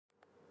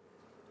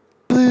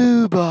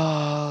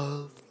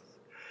Ballz.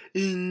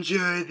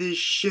 Enjoy the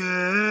show.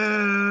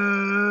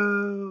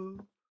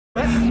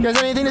 You guys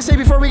have anything to say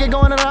before we get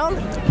going around?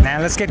 Nah,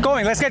 let's get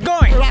going. Let's get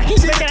going.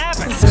 Let's make it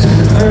happen.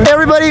 Hey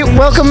everybody,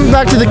 welcome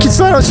back to the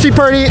Khatsilano Street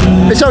Party.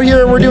 It's out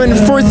here. We're doing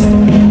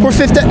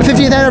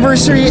 50th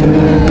anniversary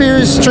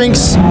beers,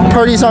 drinks,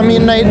 parties on me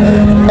tonight,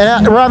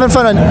 and we're having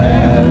fun.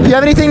 You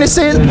have anything to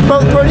say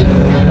about the party?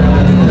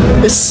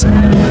 It's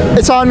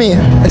on me.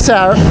 It's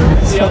our.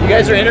 You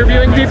guys are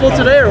interviewing people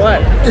today or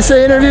what? It's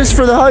the interviews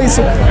for the hugs.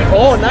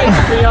 Oh, nice.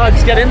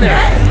 Just get in there.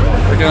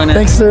 We're doing it.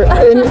 Thanks, sir.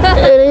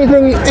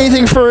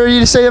 Anything for you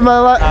to say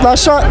about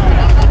last shot?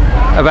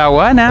 About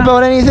what now?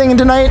 About anything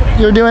tonight?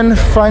 You're doing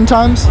fun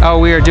times? Oh,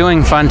 we are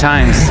doing fun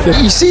times.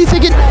 You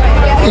thinking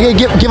you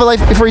give a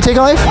life before you take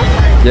a life?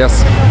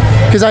 Yes.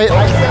 Because I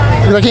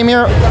came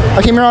here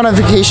on a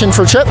vacation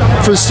for a trip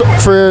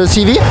for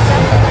TV.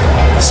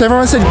 So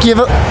everyone said give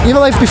a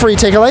life before you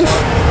take a life.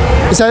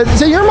 Is that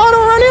your motto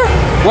around here?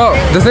 Well,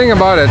 the thing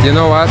about it, you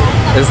know what,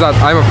 is that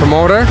I'm a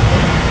promoter.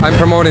 I'm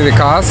promoting the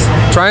cause,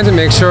 trying to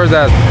make sure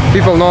that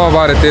people know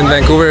about it in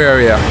Vancouver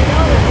area.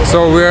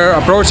 So we're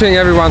approaching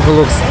everyone who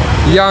looks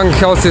young,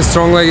 healthy,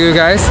 strong like you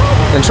guys,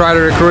 and try to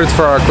recruit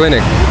for our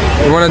clinic.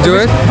 You want to do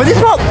it? But this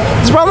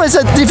problem is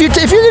that if you're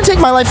gonna take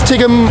my life,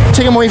 take him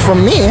away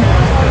from me,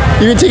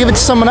 you're gonna take it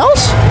to someone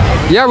else?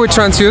 Yeah, we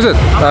transfuse it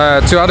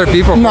to other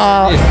people.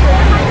 Nah. You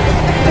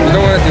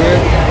don't want to do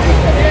it?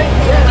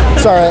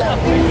 It's alright.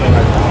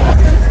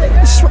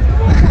 Just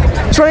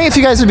wondering if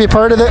you guys would be a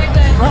part of it.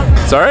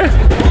 Sorry?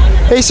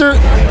 Hey sir,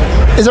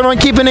 is everyone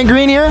keeping it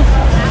green here?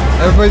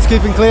 Everybody's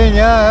keeping clean,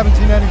 yeah. I haven't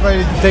seen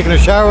anybody taking a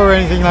shower or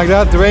anything like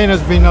that. The rain has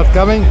been not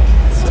coming.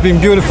 It's been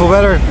beautiful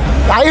weather.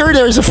 I heard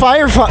there's a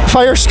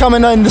fire's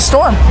coming in the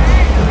storm.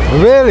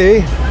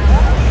 Really?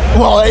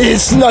 Well,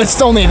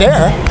 it's only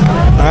there.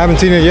 I haven't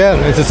seen it yet.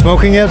 Is it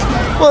smoking yet?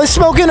 Well, it's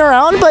smoking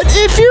around, but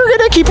if you're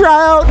gonna keep your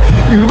eye out,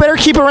 you better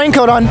keep a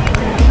raincoat on.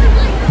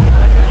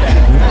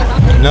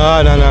 No.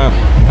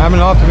 I'm an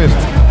optimist.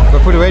 If I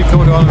put a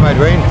raincoat on, it might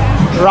rain.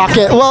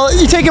 Rocket. Well,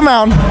 you take him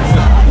around.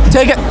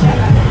 Take it.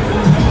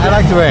 I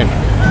like the rain.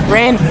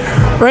 Rain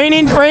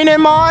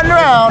him on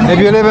round. If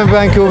you live in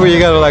Vancouver, you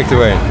gotta like the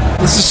rain.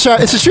 It's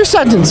a true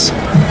sentence.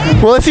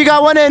 Well, if you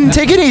got one in,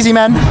 take it easy,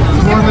 man.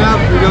 Warm it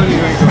up. We don't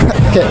need raincoat.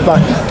 Okay,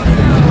 bye.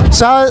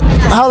 So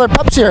how are their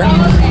pups here?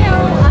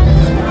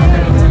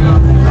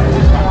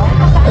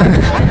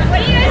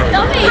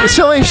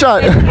 Showing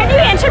shot. Can you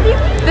interview?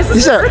 This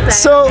is your birthday.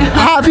 So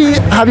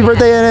happy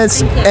birthday,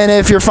 and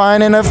if you're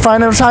finding a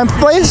time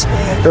place,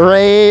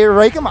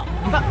 rake them up.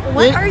 But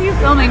what are you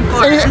filming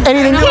for?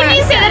 Anything? Can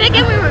you say that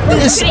again? We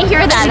didn't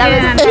hear that.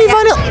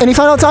 Any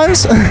final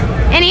times?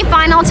 Any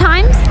final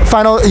times?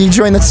 You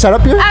join the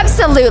setup here?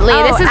 Absolutely.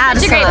 This is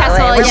such a great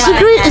festival.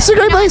 It's a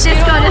great place.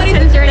 Disco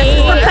Distin 30. This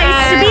is the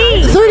place to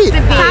be. 30.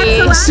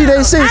 Absolutely. See,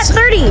 they say at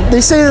 30. They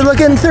say they're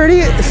looking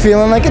 30,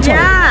 feeling like a 20.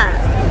 Yeah.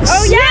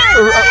 Oh yeah.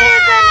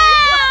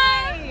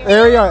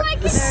 There we are.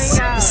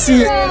 See,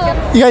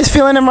 you guys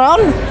feeling him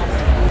around?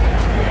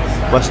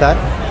 What's that?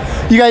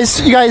 You guys,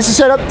 the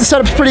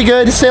setup's pretty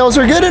good. Sales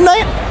are good at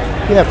night.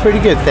 Yeah, pretty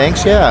good.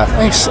 Thanks. Yeah.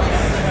 Thanks.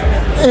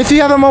 And if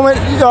you have a moment,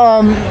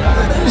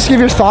 just give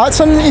your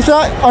thoughts on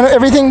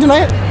everything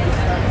tonight.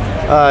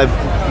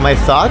 My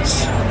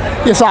thoughts?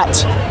 Your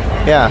thoughts.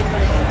 Yeah.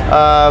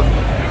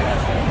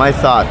 My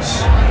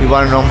thoughts. You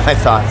want to know my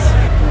thoughts?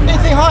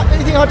 Anything hot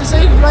to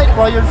say tonight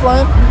while you're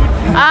flying?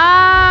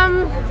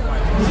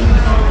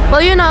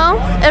 Well, you know,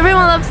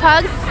 everyone loves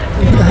hugs.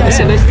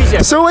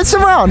 So what's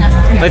around?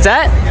 What's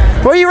that?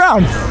 Where are you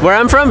around? Where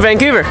I'm from,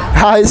 Vancouver.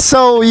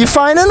 So you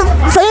finding?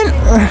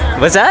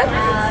 What's that?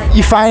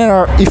 You finding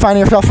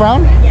yourself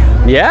around?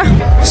 Yeah.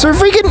 So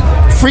if we could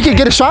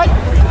get a shot.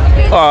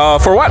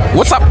 For what?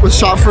 What's up? A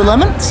shot for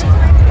lemons.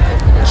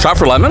 Shot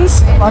for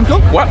lemons? Uncle?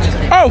 What?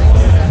 Oh,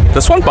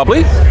 this one,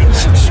 bubbly.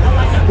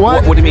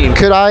 What do you mean?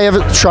 Could I have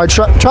try it?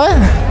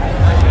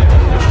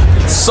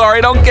 Sorry,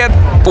 I don't get.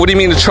 What do you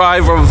mean to try?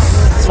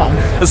 It's fine.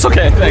 It's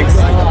okay, thanks.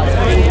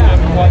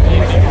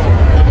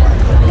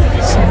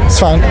 It's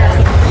fine.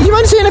 You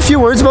mind saying a few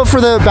words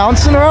for the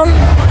bouncing around?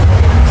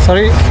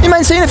 Sorry? You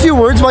mind saying a few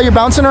words while you're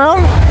bouncing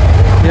around?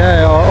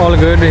 Yeah, all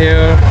good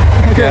here.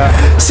 Okay. Yeah.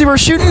 See, we're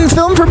shooting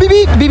film for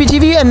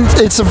BBTV, and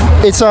it's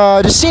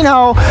just seeing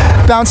how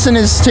bouncing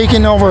is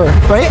taking over,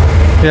 right?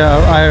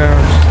 Yeah,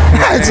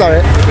 it's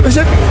alright.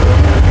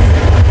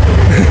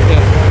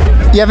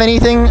 You have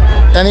anything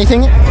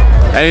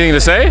to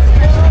say?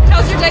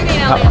 How's your day being,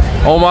 Elliot?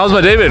 Oh, how's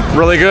my day been?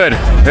 Really good.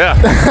 Yeah.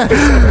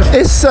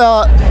 It's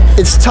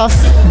tough,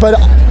 but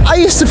I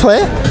used to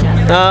play.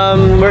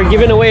 We're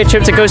giving away a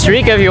trip to Costa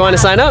Rica if you want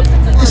to sign up.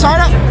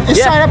 Sign up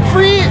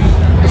free.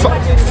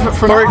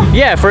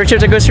 For a trip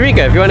to Costa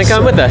Rica if you want to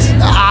come with us.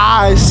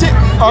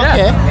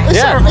 Okay.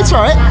 Yeah. It's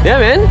alright. Yeah,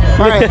 man.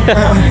 Alright.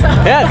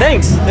 Yeah,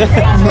 thanks.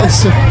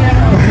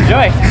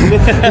 Enjoy.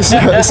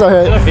 It's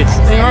alright.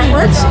 Any more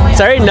words?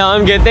 Sorry, no,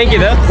 I'm good. Thank you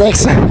though.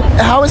 Thanks.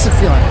 How is it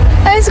feeling?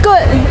 It's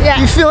good. Yeah.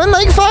 You feeling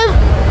like five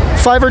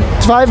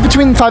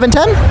between 5 and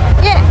 10?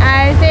 Yeah,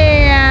 I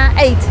say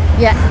 8.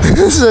 Yeah.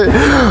 So,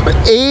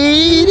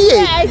 88.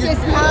 Yeah, I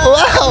just,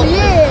 Wow.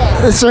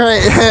 Yeah. That's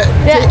right.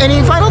 Yeah.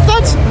 Any final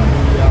thoughts?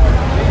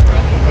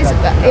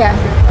 Yeah.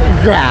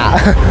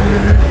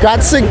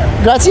 Grazie.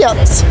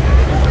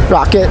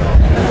 Rocket.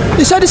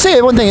 Just had to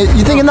say one thing.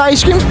 You thinking the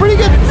ice cream's pretty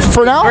good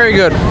for now? Very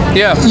good.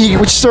 Yeah.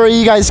 Which store are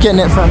you guys getting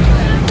it from?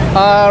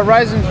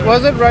 Rise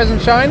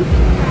and Shine?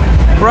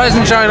 Rise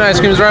and Shine ice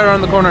cream is right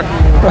around the corner.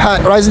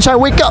 Rise and Shine,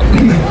 wake up.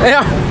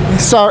 Yeah.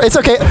 Sorry, it's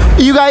okay.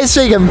 You guys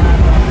shake him.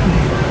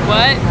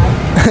 What?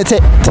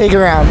 Take it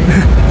around.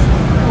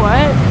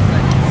 What?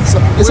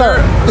 It's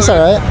alright. It's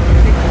alright.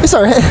 It's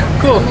alright.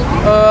 Cool.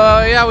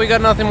 Yeah, we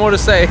got nothing more to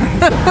say.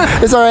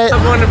 It's alright.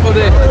 Have a wonderful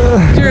day.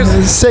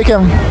 Cheers. Shake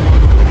him.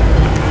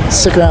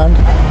 Stick around.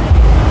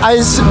 I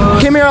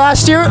came here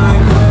last year,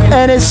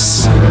 and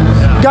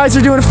guys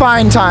are doing a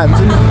fine time.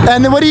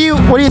 And then what are you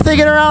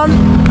thinking around?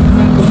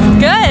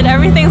 Good.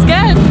 Everything's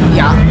good.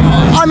 Yeah.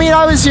 I mean,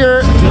 I was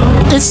here.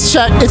 It's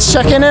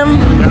checking him.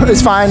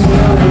 It's fine.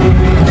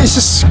 It's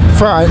just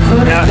fine.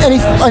 Yeah.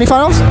 Any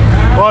finals?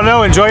 Well,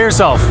 no. Enjoy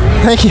yourself.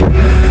 Thank you.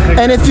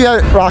 And if you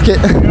Rocket.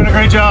 You're doing a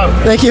great job.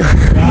 Thank you.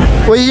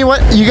 Well,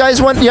 you guys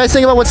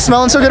think about what's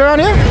smelling so good around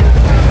here?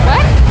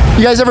 What?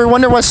 You guys ever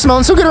wonder what's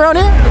smelling so good around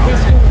here?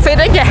 Say it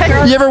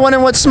again. You ever wonder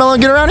what's smelling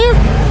good around here?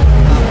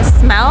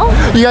 Smell?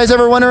 You guys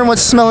ever wondering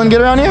what's smelling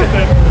good around here?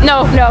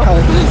 No.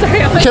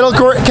 Sorry.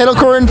 Kettle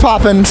corn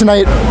popping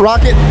tonight.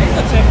 Rocket.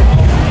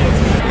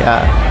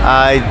 Yeah,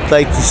 I'd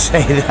like to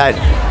say that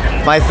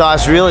my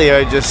thoughts really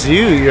are just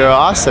you. You're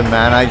awesome,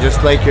 man. I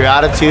just like your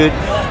attitude.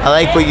 I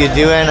like what you're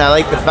doing. I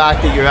like the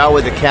fact that you're out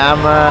with the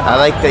camera. I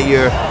like that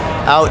you're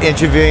out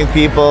interviewing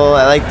people.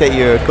 I like that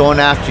you're going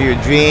after your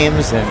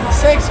dreams and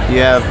you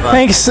have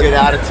good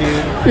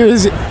attitude.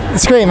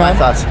 It's great, man. My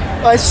thoughts.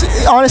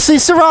 Honestly,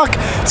 it's a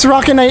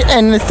rockin' night,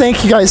 and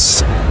thank you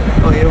guys.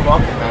 Oh, you're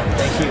welcome, man.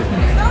 Thank you.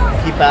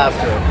 Keep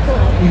after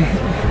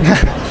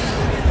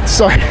it.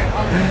 Sorry.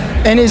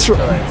 And it's. I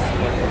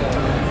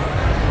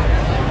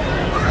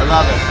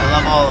love it. I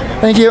love all of it.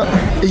 Thank you.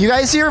 Are you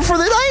guys here for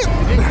the night?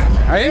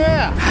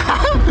 Yeah.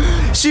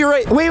 So you're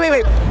right.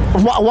 Wait.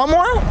 One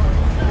more?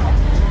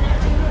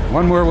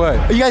 One more what?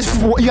 Are you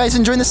guys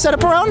enjoying the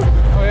setup around?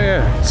 Oh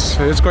yeah,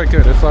 it's quite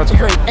good. It's lots of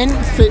fun. Great.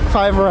 And fit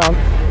 5 around.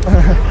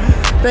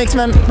 Thanks,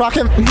 man. Rock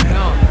him.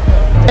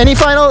 Any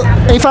final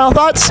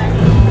thoughts?